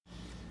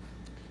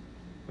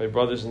My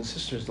brothers and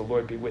sisters, the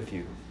Lord be with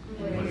you.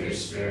 And with your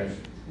spirit.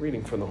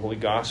 Reading from the Holy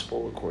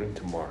Gospel according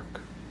to Mark.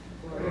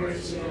 Glory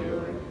to you,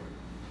 Lord.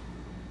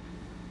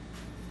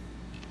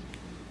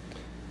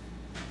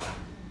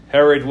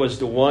 Herod was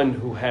the one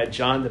who had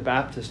John the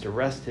Baptist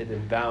arrested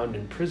and bound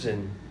in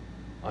prison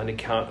on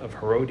account of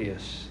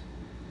Herodias,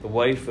 the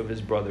wife of his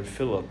brother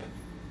Philip,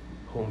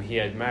 whom he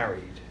had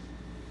married.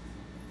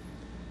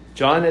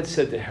 John had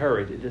said to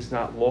Herod, "It is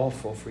not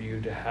lawful for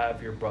you to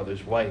have your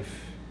brother's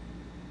wife."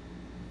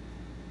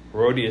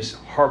 Herodias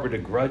harbored a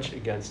grudge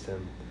against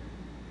him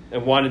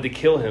and wanted to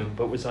kill him,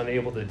 but was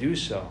unable to do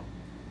so.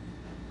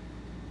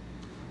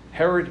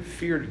 Herod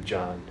feared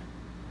John,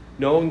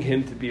 knowing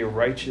him to be a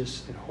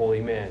righteous and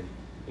holy man,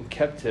 and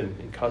kept him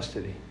in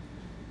custody.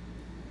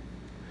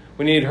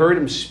 When he had heard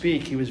him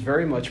speak, he was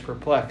very much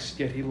perplexed,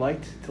 yet he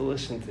liked to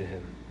listen to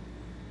him.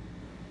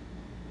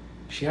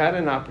 She had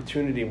an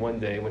opportunity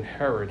one day when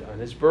Herod, on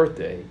his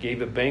birthday,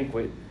 gave a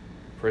banquet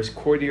for his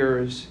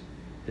courtiers,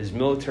 his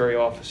military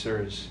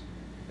officers,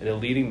 and the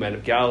leading men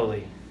of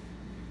Galilee.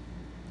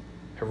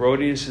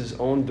 Herodias'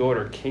 own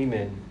daughter came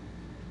in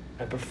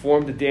and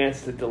performed a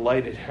dance that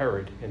delighted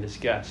Herod and his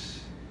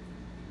guests.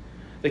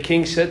 The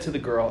king said to the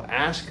girl,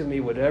 "Ask of me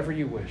whatever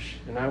you wish,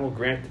 and I will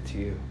grant it to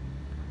you."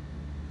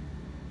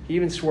 He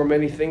even swore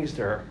many things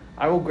to her.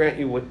 "I will grant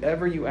you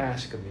whatever you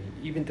ask of me,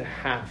 even to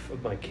half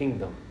of my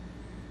kingdom."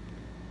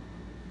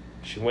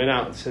 She went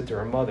out and said to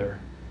her mother,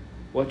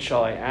 "What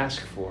shall I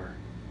ask for?"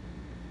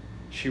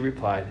 She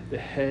replied, "The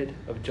head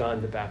of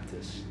John the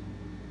Baptist."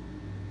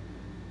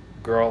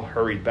 The girl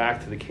hurried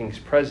back to the king's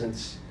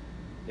presence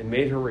and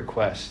made her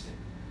request,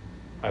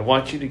 "I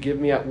want you to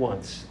give me at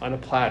once, on a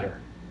platter,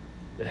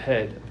 the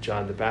head of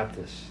John the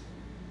Baptist."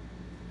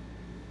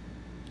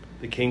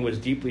 The king was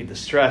deeply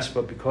distressed,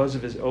 but because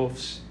of his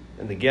oaths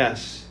and the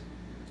guests,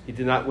 he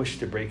did not wish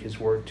to break his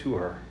word to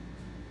her.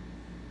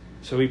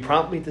 So he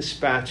promptly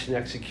dispatched an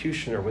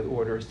executioner with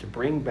orders to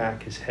bring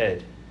back his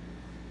head.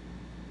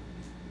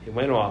 He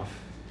went off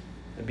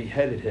and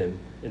beheaded him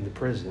in the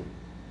prison.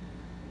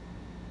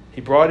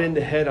 He brought in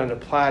the head on a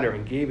platter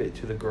and gave it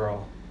to the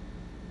girl.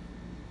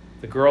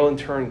 The girl in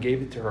turn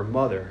gave it to her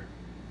mother.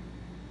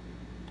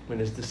 When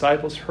his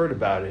disciples heard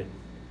about it,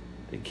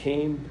 they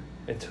came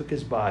and took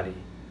his body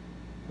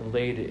and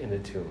laid it in a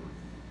tomb.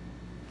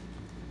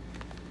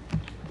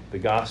 The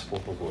Gospel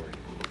of the Lord.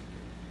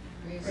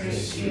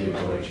 Praise to you,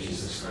 Lord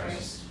Jesus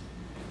Christ.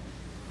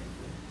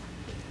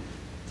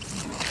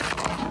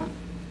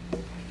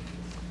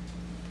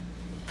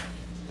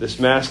 This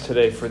Mass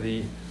today for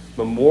the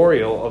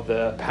memorial of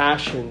the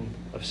Passion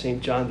of St.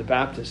 John the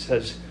Baptist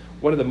has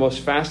one of the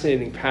most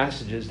fascinating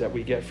passages that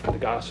we get from the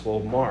Gospel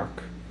of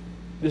Mark.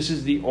 This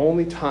is the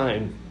only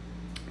time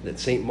that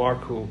St.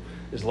 Mark, who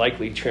is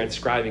likely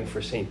transcribing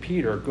for St.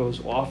 Peter, goes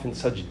off in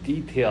such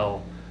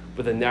detail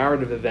with a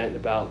narrative event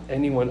about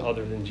anyone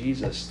other than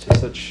Jesus to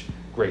such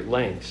great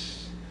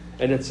lengths.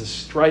 And it's a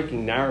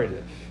striking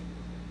narrative.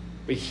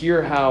 We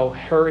hear how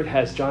Herod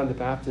has John the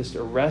Baptist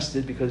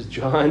arrested because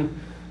John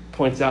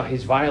points out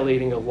he's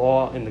violating a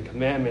law and the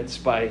commandments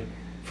by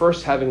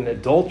first having an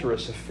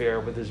adulterous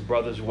affair with his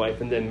brother's wife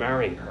and then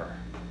marrying her.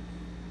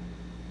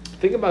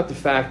 Think about the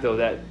fact, though,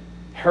 that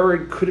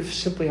Herod could have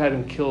simply had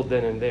him killed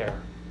then and there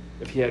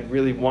if he had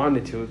really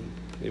wanted to.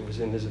 It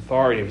was in his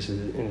authority, it was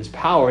in his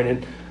power. And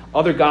in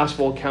other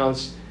gospel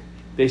accounts,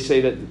 they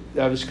say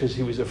that was because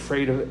he was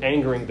afraid of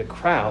angering the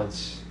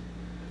crowds.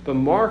 But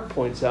Mark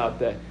points out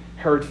that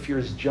Herod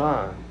fears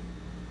John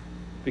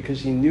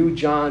because he knew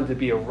John to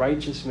be a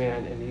righteous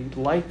man and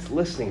he liked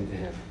listening to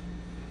him.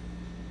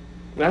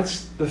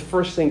 That's the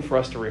first thing for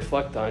us to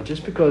reflect on.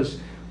 Just because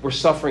we're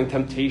suffering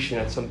temptation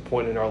at some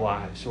point in our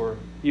lives, or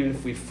even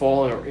if we've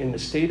fallen or in a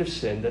state of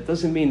sin, that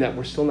doesn't mean that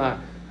we're still not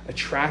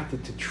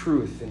attracted to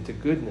truth and to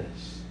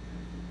goodness.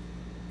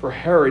 For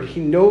Herod, he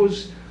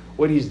knows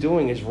what he's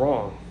doing is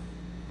wrong.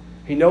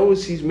 He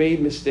knows he's made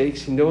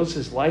mistakes. He knows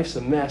his life's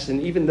a mess.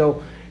 And even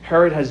though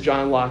Herod has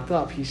John locked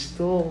up, he's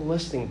still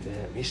listening to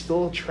him. He's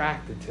still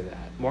attracted to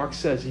that. Mark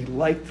says he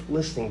liked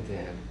listening to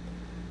him.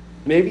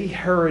 Maybe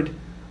Herod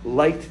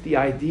liked the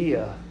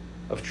idea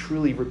of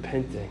truly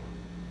repenting.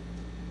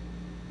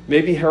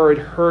 Maybe Herod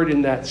heard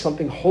in that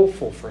something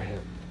hopeful for him,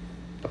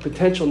 a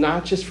potential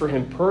not just for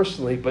him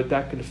personally, but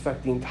that could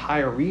affect the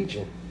entire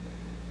region.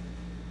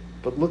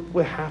 But look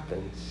what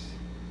happens.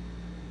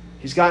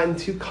 He's gotten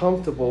too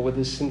comfortable with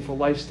his sinful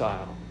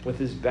lifestyle, with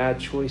his bad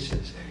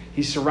choices.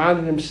 He's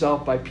surrounded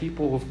himself by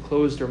people who have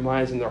closed their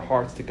minds and their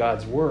hearts to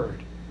God's word.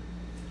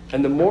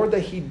 And the more that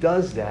he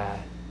does that,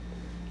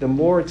 the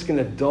more it's going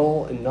to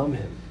dull and numb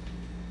him.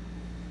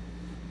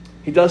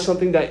 He does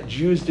something that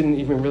Jews didn't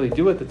even really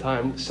do at the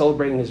time,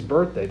 celebrating his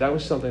birthday. That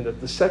was something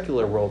that the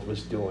secular world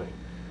was doing.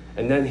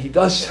 And then he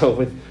does so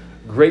with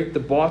great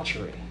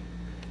debauchery.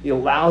 He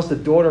allows the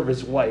daughter of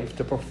his wife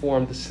to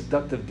perform the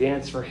seductive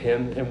dance for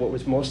him and what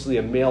was mostly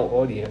a male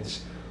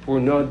audience, who were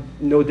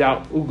no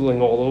doubt oogling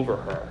all over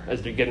her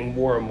as they're getting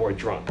more and more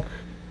drunk.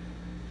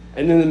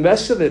 And in the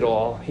mess of it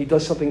all, he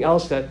does something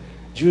else that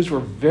Jews were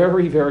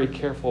very, very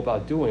careful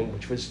about doing,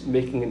 which was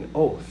making an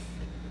oath.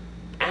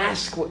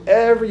 ask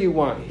whatever you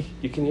want.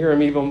 You can hear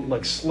him even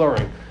like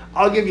slurring.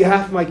 I'll give you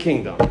half my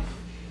kingdom.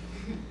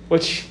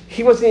 Which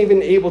he wasn't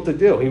even able to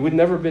do. He would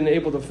never have been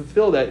able to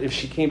fulfill that if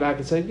she came back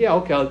and said, yeah,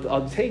 okay,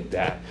 I'll take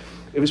that.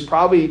 It was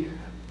probably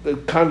the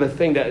kind of a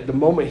thing that at the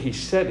moment he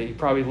said it, he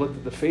probably looked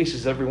at the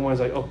faces.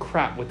 Everyone's like, oh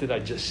crap, what did I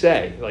just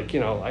say? Like,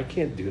 I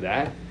can't do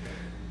that.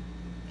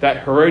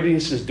 That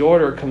Herodias'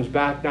 daughter comes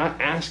back not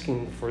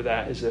asking for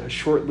that as a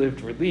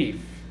short-lived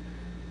relief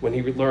when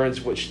he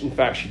learns what, in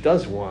fact, she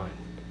does want,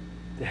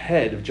 the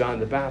head of John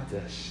the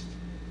Baptist.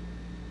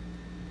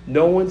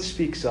 No one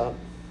speaks up.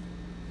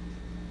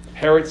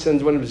 Herod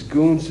sends one of his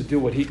goons to do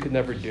what he could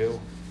never do,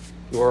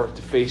 or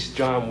to face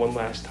John one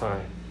last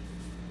time.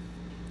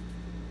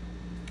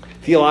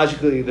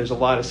 Theologically, there's a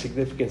lot of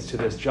significance to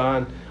this.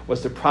 John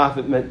was the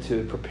prophet meant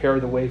to prepare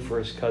the way for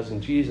his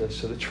cousin Jesus.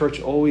 So the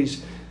church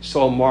always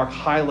saw Mark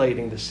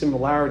highlighting the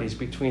similarities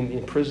between the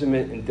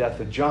imprisonment and death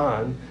of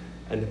John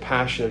and the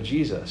passion of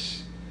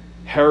Jesus.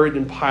 Herod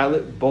and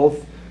Pilate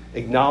both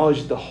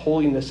acknowledged the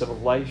holiness of a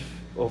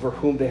life over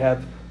whom they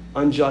have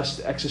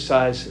unjust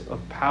exercise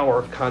of power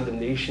of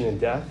condemnation and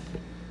death.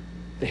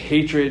 The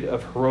hatred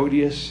of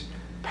Herodias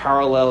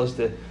parallels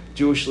the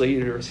Jewish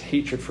leaders'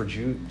 hatred for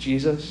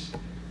Jesus.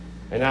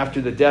 And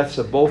after the deaths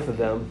of both of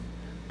them,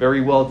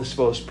 very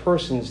well-disposed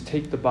persons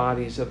take the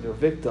bodies of their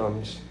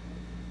victims,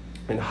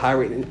 and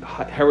Herod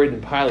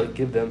and Pilate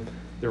give them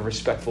their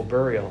respectful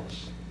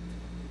burials.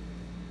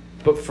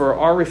 But for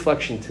our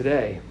reflection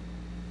today,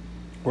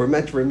 we're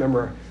meant to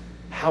remember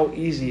how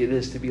easy it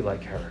is to be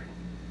like Herod.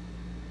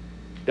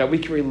 That we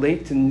can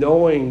relate to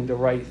knowing the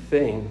right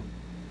thing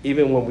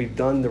even when we've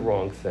done the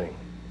wrong thing.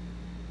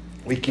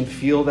 We can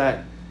feel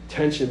that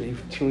tension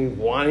between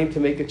wanting to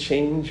make a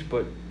change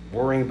but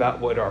worrying about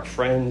what our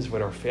friends,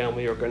 what our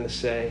family are going to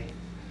say.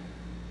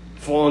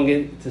 Falling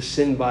into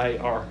sin by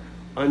our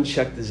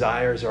unchecked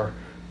desires, our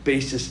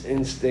basest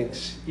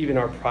instincts, even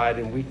our pride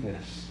and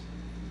weakness.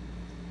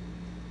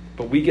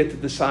 But we get to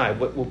decide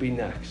what will be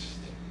next.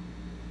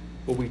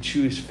 Will we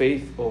choose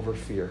faith over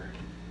fear?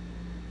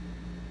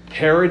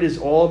 Herod is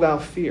all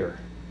about fear,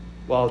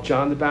 while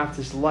John the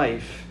Baptist's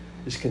life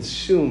is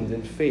consumed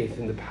in faith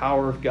in the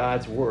power of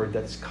God's word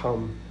that's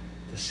come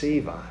to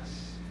save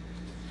us.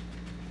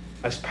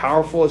 As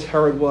powerful as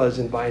Herod was,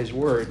 and by his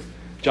word,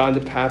 John the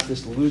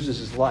Baptist loses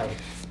his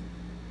life.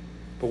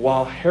 But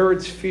while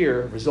Herod's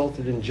fear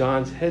resulted in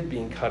John's head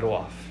being cut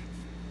off,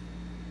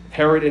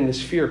 Herod in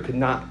his fear could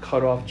not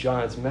cut off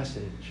John's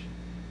message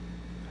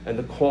and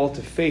the call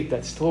to faith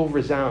that still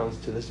resounds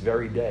to this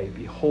very day.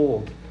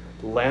 Behold,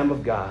 the Lamb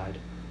of God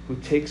who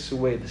takes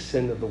away the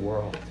sin of the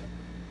world.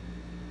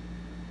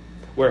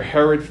 Where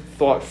Herod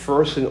thought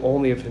first and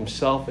only of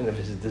himself and of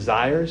his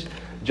desires,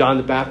 John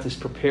the Baptist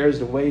prepares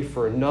the way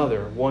for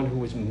another, one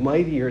who is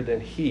mightier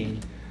than he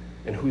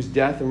and whose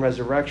death and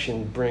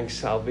resurrection brings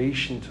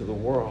salvation to the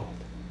world.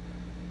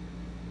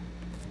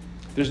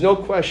 There's no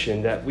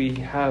question that we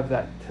have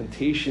that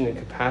temptation and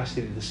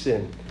capacity to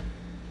sin,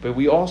 but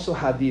we also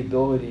have the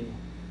ability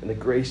and the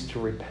grace to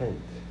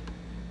repent.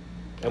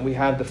 And we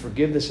have the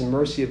forgiveness and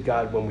mercy of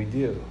God when we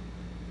do.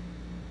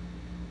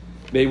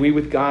 May we,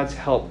 with God's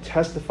help,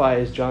 testify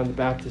as John the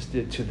Baptist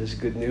did to this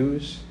good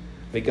news.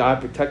 May God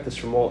protect us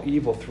from all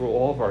evil through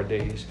all of our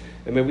days.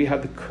 And may we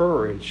have the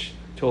courage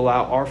to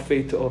allow our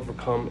faith to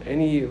overcome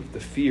any of the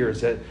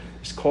fears that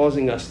is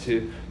causing us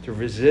to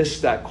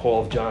resist that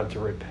call of John to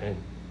repent.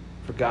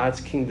 For God's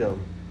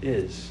kingdom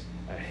is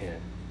at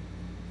hand.